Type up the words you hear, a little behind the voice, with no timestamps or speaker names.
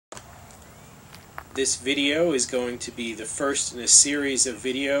This video is going to be the first in a series of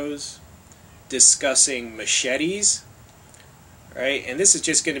videos discussing machetes, right? And this is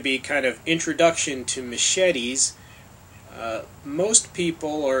just going to be kind of introduction to machetes. Most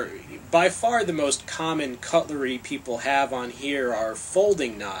people, or by far the most common cutlery people have on here, are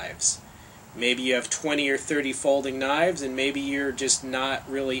folding knives. Maybe you have 20 or 30 folding knives, and maybe you're just not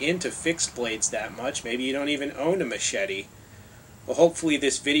really into fixed blades that much. Maybe you don't even own a machete. Well, hopefully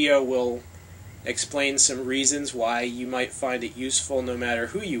this video will explain some reasons why you might find it useful, no matter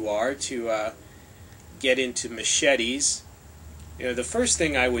who you are, to get into machetes. You know, the first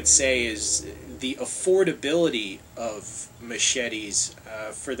thing I would say is the affordability of machetes.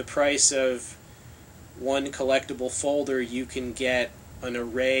 For the price of one collectible folder, you can get an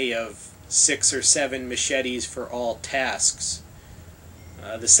array of 6 or 7 machetes for all tasks.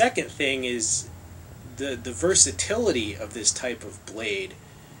 The second thing is the versatility of this type of blade.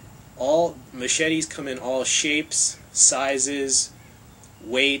 All machetes come in all shapes, sizes,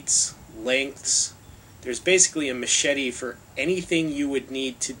 weights, lengths. There's basically a machete for anything you would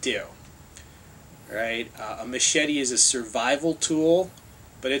need to do. Right? A machete is a survival tool,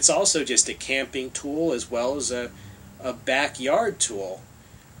 but it's also just a camping tool as well as a backyard tool.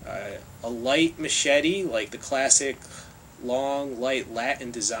 A light machete, like the classic long, light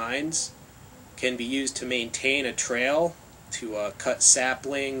Latin designs, can be used to maintain a trail, to cut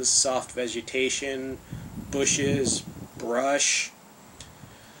saplings, soft vegetation, bushes, brush.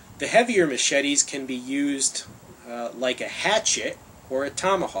 The heavier machetes can be used like a hatchet or a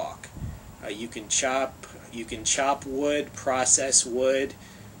tomahawk. You can chop wood, process wood.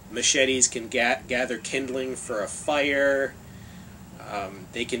 Machetes can gather kindling for a fire.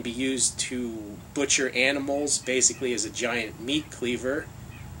 They can be used to butcher animals, basically as a giant meat cleaver.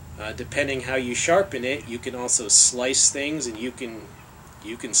 Depending how you sharpen it, you can also slice things, and you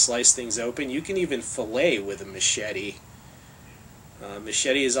can slice things open. You can even fillet with a machete.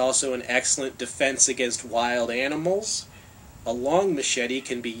 Machete is also an excellent defense against wild animals. A long machete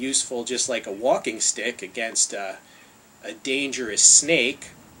can be useful just like a walking stick against a dangerous snake,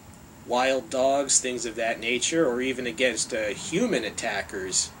 wild dogs, things of that nature, or even against human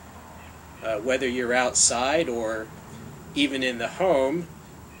attackers. Whether you're outside or even in the home,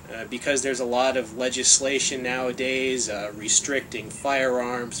 because there's a lot of legislation nowadays restricting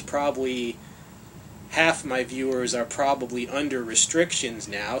firearms. Probably half my viewers are probably under restrictions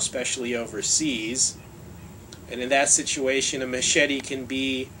now, especially overseas. And in that situation, a machete can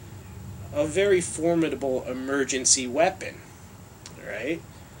be a very formidable emergency weapon. Right?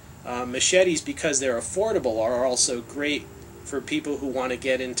 Machetes, because they're affordable, are also great for people who want to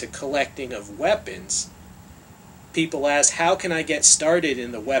get into collecting of weapons. People ask, how can I get started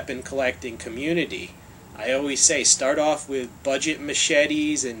in the weapon collecting community? I always say, start off with budget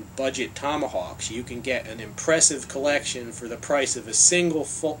machetes and budget tomahawks. You can get an impressive collection for the price of a single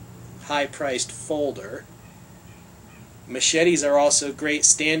high-priced folder. Machetes are also great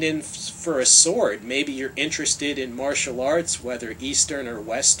stand-ins for a sword. Maybe you're interested in martial arts, whether Eastern or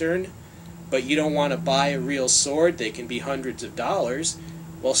Western, but you don't want to buy a real sword. They can be hundreds of dollars.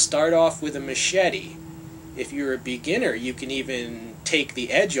 Well, start off with a machete. If you're a beginner, you can even take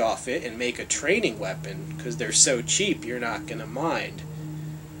the edge off it and make a training weapon, because they're so cheap you're not going to mind.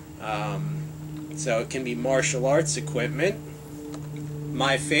 So it can be martial arts equipment.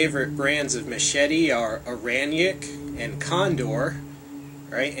 My favorite brands of machete are Aranyik and Condor,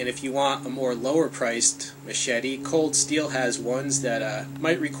 right? And if you want a more lower priced machete, Cold Steel has ones that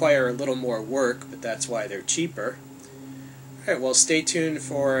might require a little more work, but that's why they're cheaper. Alright, well, stay tuned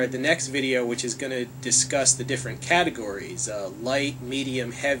for the next video, which is going to discuss the different categories, light,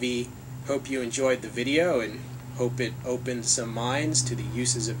 medium, heavy. Hope you enjoyed the video, and hope it opened some minds to the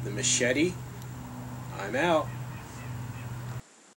uses of the machete. I'm out.